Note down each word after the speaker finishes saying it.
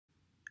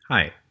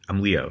Hi,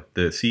 I'm Leo,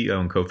 the CEO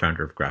and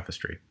co-founder of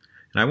Graphistry,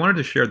 and I wanted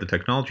to share the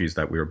technologies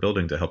that we are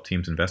building to help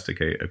teams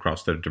investigate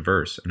across their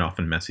diverse and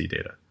often messy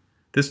data.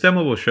 This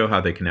demo will show how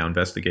they can now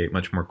investigate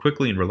much more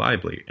quickly and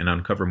reliably and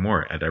uncover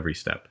more at every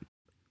step.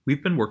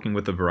 We've been working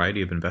with a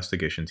variety of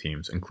investigation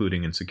teams,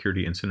 including in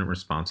security incident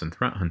response and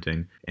threat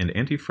hunting, and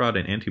anti-fraud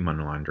and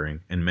anti-money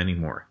laundering, and many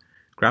more.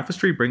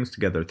 Graphistry brings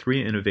together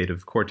three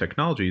innovative core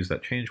technologies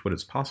that change what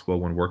is possible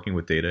when working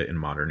with data in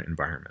modern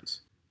environments.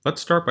 Let's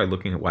start by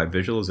looking at why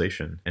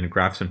visualization, and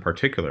graphs in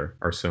particular,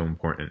 are so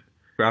important.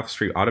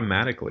 Graphistry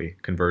automatically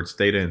converts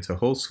data into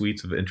whole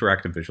suites of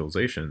interactive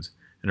visualizations,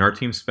 and our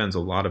team spends a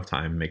lot of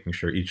time making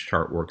sure each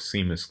chart works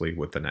seamlessly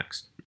with the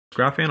next.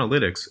 Graph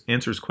Analytics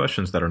answers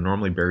questions that are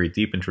normally buried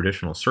deep in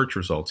traditional search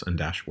results and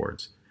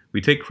dashboards.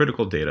 We take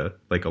critical data,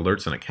 like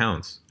alerts and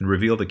accounts, and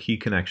reveal the key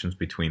connections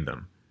between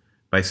them.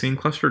 By seeing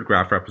clustered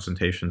graph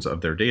representations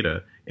of their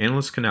data,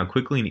 analysts can now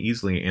quickly and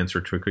easily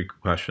answer tricky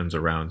questions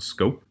around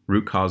scope,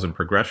 root cause and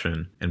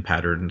progression, and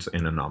patterns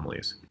and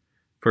anomalies.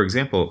 For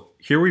example,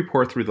 here we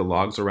pour through the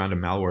logs around a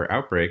malware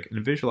outbreak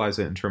and visualize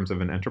it in terms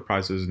of an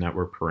enterprise's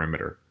network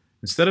perimeter.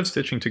 Instead of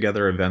stitching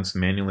together events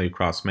manually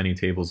across many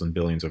tables and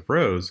billions of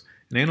rows,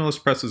 an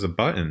analyst presses a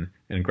button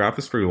and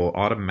Graphistry will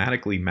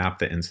automatically map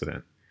the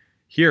incident.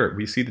 Here,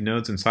 we see the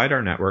nodes inside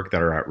our network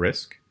that are at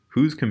risk,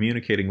 who's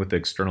communicating with the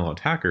external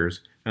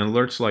attackers, and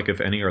alerts like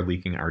if any are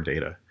leaking our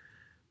data.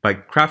 By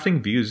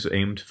crafting views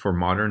aimed for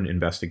modern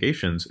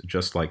investigations,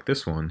 just like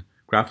this one,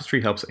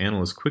 Graphistry helps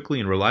analysts quickly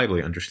and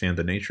reliably understand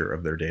the nature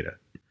of their data.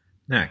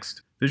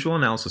 Next, Visual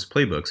Analysis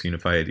Playbooks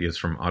unify ideas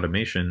from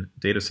automation,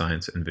 data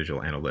science, and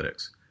visual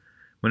analytics.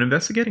 When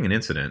investigating an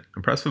incident,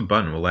 a press of a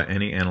button will let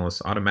any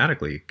analyst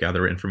automatically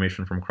gather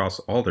information from across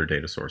all their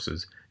data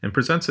sources and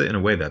presents it in a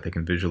way that they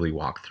can visually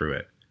walk through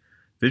it.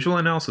 Visual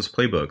Analysis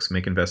Playbooks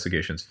make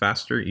investigations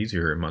faster,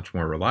 easier, and much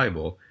more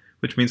reliable,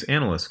 which means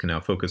analysts can now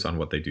focus on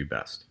what they do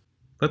best.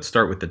 Let's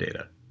start with the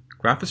data.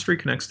 Graphistry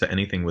connects to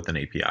anything with an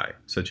API,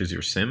 such as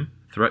your SIEM,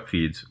 threat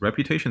feeds,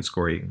 reputation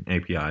scoring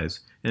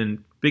APIs,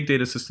 and big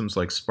data systems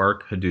like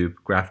Spark, Hadoop,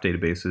 graph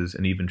databases,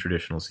 and even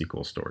traditional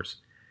SQL stores.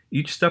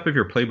 Each step of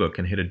your playbook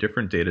can hit a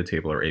different data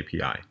table or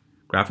API.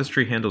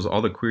 Graphistry handles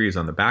all the queries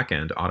on the back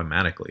end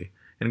automatically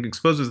and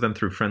exposes them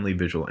through friendly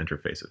visual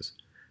interfaces.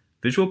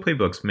 Visual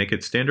Playbooks make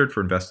it standard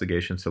for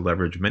investigations to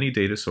leverage many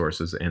data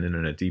sources and in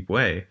a deep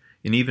way,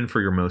 and even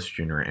for your most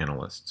junior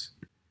analysts.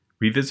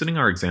 Revisiting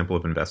our example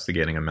of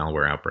investigating a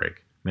malware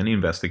outbreak, many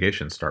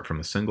investigations start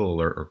from a single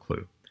alert or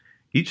clue.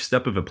 Each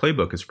step of a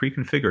playbook is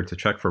pre-configured to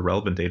check for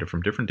relevant data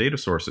from different data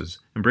sources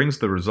and brings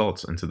the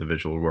results into the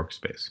visual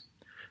workspace,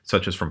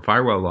 such as from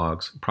firewall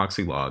logs,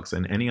 proxy logs,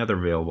 and any other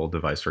available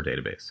device or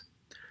database.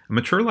 A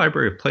mature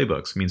library of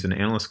playbooks means an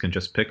analyst can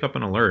just pick up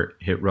an alert,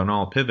 hit run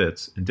all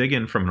pivots, and dig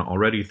in from an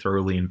already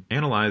thoroughly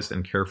analyzed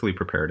and carefully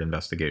prepared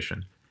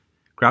investigation.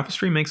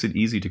 Graphistry makes it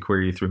easy to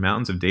query through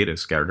mountains of data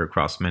scattered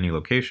across many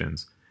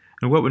locations,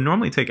 and what would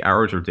normally take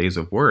hours or days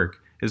of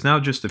work is now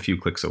just a few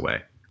clicks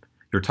away.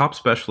 Your top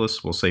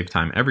specialists will save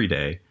time every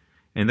day,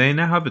 and they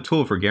now have a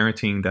tool for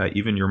guaranteeing that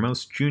even your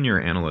most junior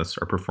analysts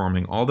are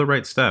performing all the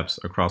right steps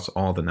across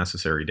all the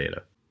necessary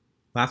data.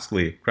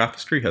 Lastly,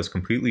 Graphistry has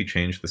completely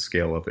changed the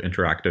scale of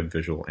interactive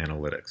visual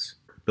analytics.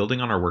 Building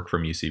on our work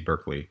from UC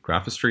Berkeley,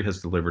 Graphistry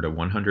has delivered a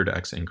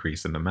 100x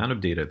increase in the amount of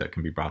data that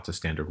can be brought to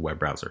standard web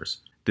browsers.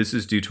 This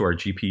is due to our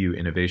GPU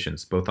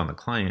innovations both on the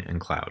client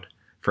and cloud.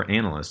 For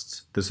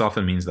analysts, this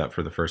often means that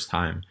for the first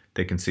time,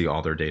 they can see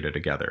all their data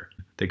together.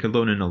 They can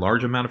load in a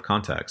large amount of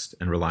context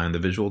and rely on the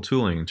visual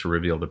tooling to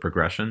reveal the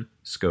progression,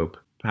 scope,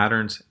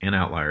 patterns, and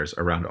outliers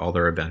around all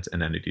their event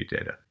and entity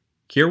data.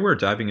 Here we're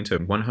diving into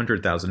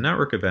 100,000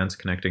 network events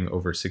connecting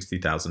over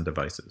 60,000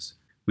 devices.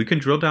 We can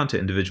drill down to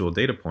individual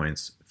data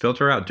points,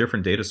 filter out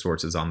different data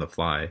sources on the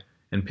fly,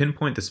 and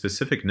pinpoint the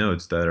specific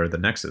nodes that are the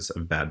nexus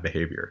of bad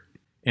behavior.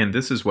 And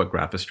this is what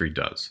Graphistry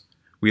does.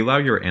 We allow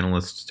your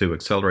analysts to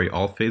accelerate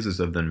all phases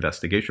of the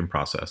investigation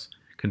process,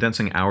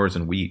 condensing hours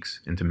and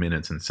weeks into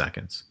minutes and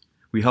seconds.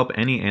 We help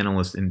any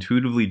analyst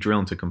intuitively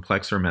drill into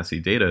complex or messy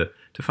data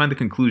to find the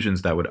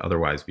conclusions that would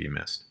otherwise be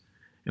missed.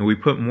 And we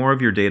put more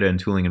of your data and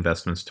tooling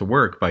investments to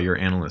work by your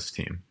analyst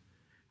team.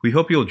 We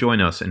hope you'll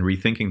join us in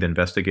rethinking the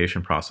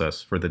investigation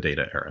process for the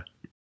data era.